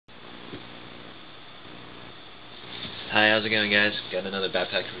Hi, how's it going, guys? Got another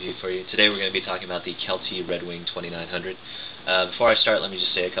backpack review for you. Today we're going to be talking about the Kelty Redwing 2900. Before I start, let me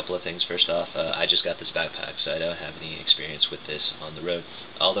just say a couple of things. First off, I just got this backpack, so I don't have any experience with this on the road.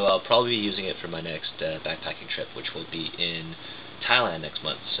 Although I'll probably be using it for my next backpacking trip, which will be in Thailand next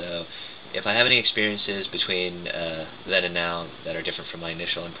month. So if I have any experiences between then and now that are different from my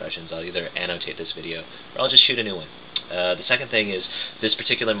initial impressions, I'll either annotate this video or I'll just shoot a new one. The second thing is this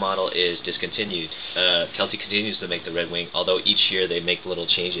particular model is discontinued. Kelty continues to make the Redwing, although each year they make little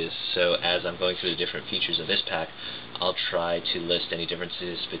changes. So as I'm going through the different features of this pack, I'll try to list any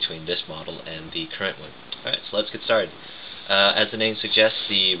differences between this model and the current one. Alright, so let's get started. As the name suggests,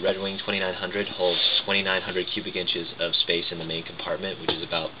 the Redwing 2900 holds 2,900 cubic inches of space in the main compartment, which is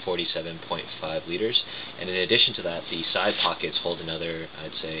about 47.5 liters. And in addition to that, the side pockets hold another,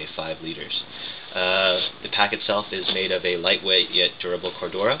 I'd say, 5 liters. The pack itself is made of a lightweight yet durable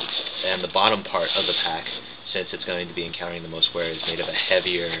Cordura, and the bottom part of the pack, since it's going to be encountering the most wear, is made of a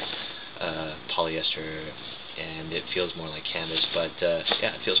heavier polyester, and it feels more like canvas, but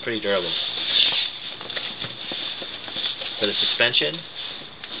yeah, it feels pretty durable. For the suspension,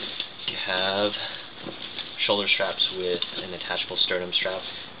 you have shoulder straps with an attachable sternum strap.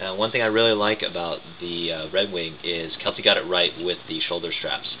 Now, one thing I really like about the Redwing is Kelty got it right with the shoulder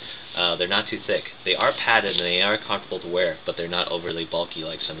straps. They're not too thick. They are padded and they are comfortable to wear, but they're not overly bulky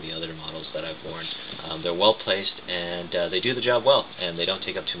like some of the other models that I've worn. They're well placed and they do the job well, and they don't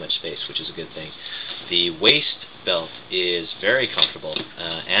take up too much space, which is a good thing. The waist belt is very comfortable,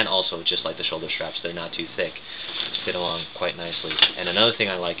 and also, just like the shoulder straps, they're not too thick. Fit along quite nicely. And another thing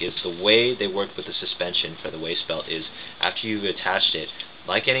I like is the way they worked with the suspension for the waist belt is after you've attached it,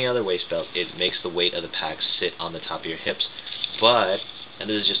 like any other waist belt, it makes the weight of the pack sit on the top of your hips. But, and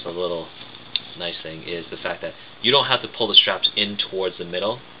this is just a little nice thing, is the fact that you don't have to pull the straps in towards the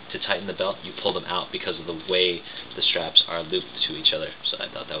middle to tighten the belt. You pull them out because of the way the straps are looped to each other. So I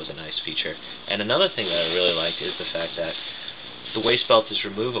thought that was a nice feature. And another thing that I really liked is the fact that the waist belt is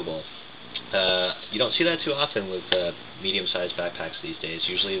removable. You don't see that too often with medium-sized backpacks these days.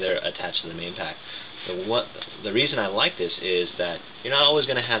 Usually they're attached to the main pack. The reason I like this is that you're not always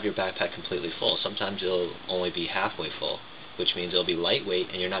going to have your backpack completely full. Sometimes it'll only be halfway full, which means it'll be lightweight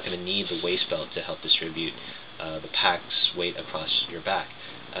and you're not going to need the waist belt to help distribute the pack's weight across your back.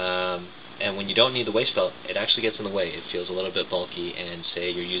 And when you don't need the waist belt, it actually gets in the way. It feels a little bit bulky, and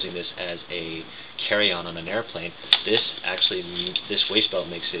say you're using this as a carry-on on an airplane, this waist belt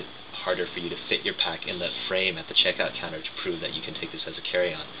makes it harder for you to fit your pack in the frame at the checkout counter to prove that you can take this as a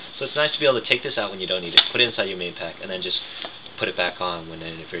carry-on. So it's nice to be able to take this out when you don't need it, put it inside your main pack, and then just put it back on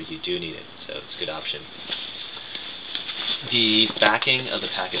whenever you do need it. So it's a good option. The backing of the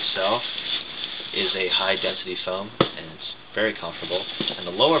pack itself is a high-density foam, and it's very comfortable. And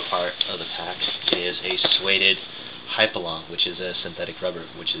the lower part of the pack is a suede hypalon, which is a synthetic rubber,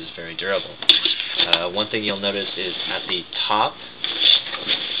 which is very durable. One thing you'll notice is at the top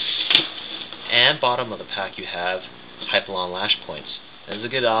and bottom of the pack you have hypalon lash points. This is a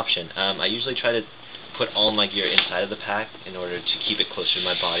good option. I usually try to put all my gear inside of the pack in order to keep it closer to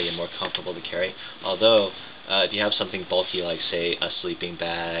my body and more comfortable to carry. Although, if you have something bulky like, say, a sleeping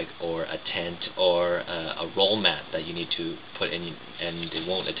bag or a tent or a roll mat that you need to put in and it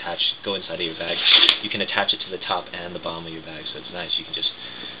won't go inside of your bag, you can attach it to the top and the bottom of your bag, so it's nice. You can just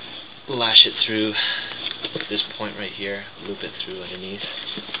lash it through this point right here, loop it through underneath,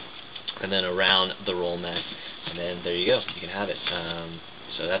 and then around the roll mat, and then there you go, you can have it.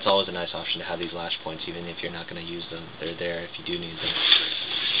 So that's always a nice option to have these lash points, even if you're not going to use them. They're there if you do need them.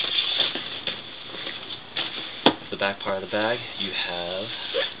 The back part of the bag, you have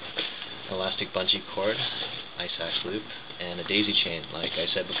an elastic bungee cord, ice axe loop, and a daisy chain. Like I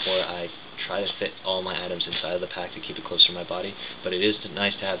said before, I try to fit all my items inside of the pack to keep it close to my body, but it is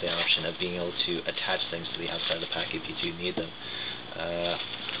nice to have the option of being able to attach things to the outside of the pack if you do need them.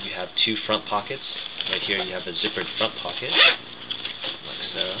 You have two front pockets. Right here you have a zippered front pocket, like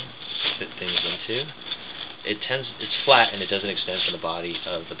so, to fit things into. It's flat and it doesn't extend from the body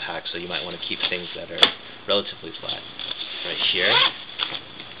of the pack, so you might want to keep things that are relatively flat right here.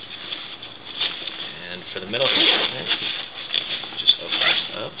 And for the middle compartment, just open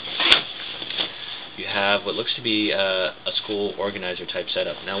this up. You have what looks to be a school organizer type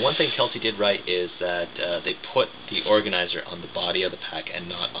setup. Now, one thing Kelty did right is that they put the organizer on the body of the pack and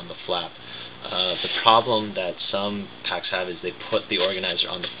not on the flap. The problem that some packs have is they put the organizer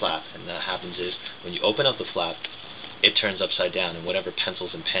on the flap, and that happens is when you open up the flap, it turns upside down, and whatever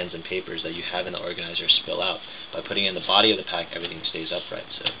pencils and pens and papers that you have in the organizer spill out. By putting it in the body of the pack, everything stays upright,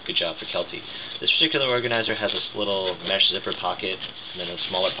 so good job for Kelty. This particular organizer has this little mesh zipper pocket, and then a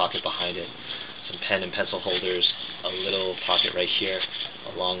smaller pocket behind it. some pen and pencil holders, a little pocket right here,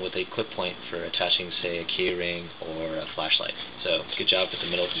 along with a clip point for attaching, say, a key ring or a flashlight. So good job with the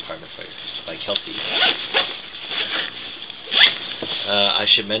middle compartment by Kelty. I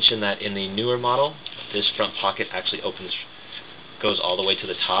should mention that in the newer model, this front pocket actually goes all the way to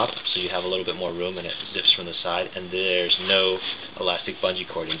the top, so you have a little bit more room and it zips from the side, and there's no elastic bungee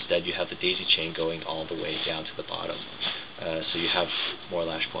cord. Instead, you have the daisy chain going all the way down to the bottom, so you have more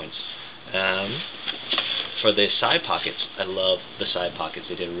lash points. For the side pockets, I love the side pockets.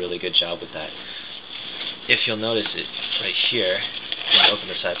 They did a really good job with that. If you'll notice it right here, when I open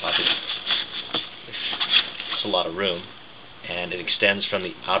the side pocket, it's a lot of room, and it extends from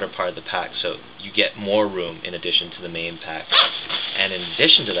the outer part of the pack, so you get more room in addition to the main pack. And in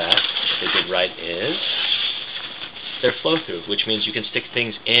addition to that, what they did right is they're flow-through, which means you can stick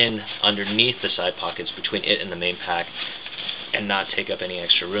things in underneath the side pockets between it and the main pack and not take up any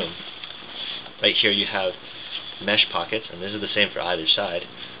extra room. Right here you have mesh pockets, and this is the same for either side.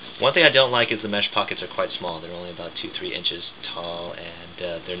 One thing I don't like is the mesh pockets are quite small. They're only about 2-3 inches tall,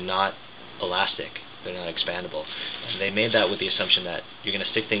 and they're not elastic. They're not expandable. And they made that with the assumption that you're going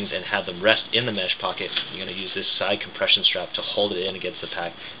to stick things and have them rest in the mesh pocket. You're going to use this side compression strap to hold it in against the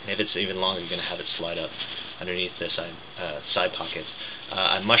pack, and if it's even longer, you're going to have it slide up underneath the side pockets.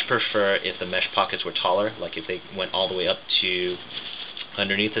 I much prefer if the mesh pockets were taller, like if they went all the way up to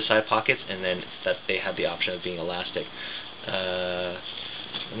underneath the side pockets, and then that they had the option of being elastic.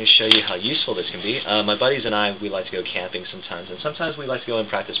 Let me show you how useful this can be. My buddies and I, we like to go camping sometimes, and sometimes we like to go and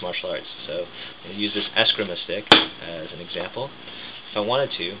practice martial arts. So I'm going to use this eskrima stick as an example. If I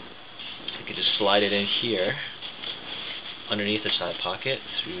wanted to, I could just slide it in here underneath the side pocket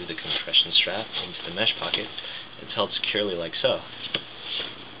through the compression strap into the mesh pocket. It's held securely like so.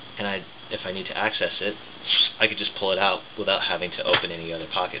 And if I need to access it, I could just pull it out without having to open any other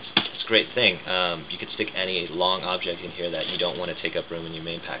pockets. It's a great thing. You could stick any long object in here that you don't want to take up room in your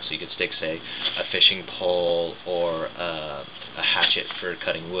main pack. So you could stick, say, a fishing pole or a hatchet for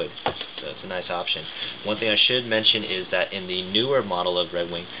cutting wood. So it's a nice option. One thing I should mention is that in the newer model of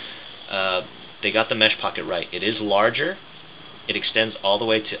Redwing, they got the mesh pocket right. It is larger, it extends all the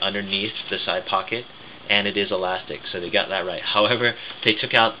way to underneath the side pocket, and it is elastic, so they got that right. However, they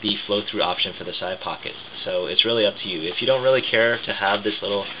took out the flow-through option for the side pocket, so it's really up to you. If you don't really care to have this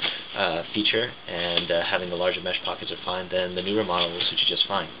little feature, and having the larger mesh pockets are fine, then the newer model will suit you just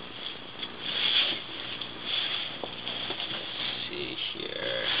fine. Let's see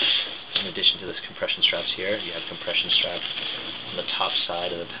here. In addition to this compression straps here, you have compression straps on the top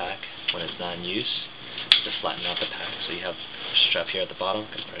side of the pack when it's not in use to flatten out the pack. So you have a strap here at the bottom,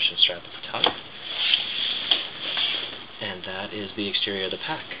 compression strap at the top. And that is the exterior of the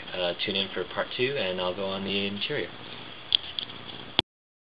pack. Tune in for part 2, and I'll go on the interior.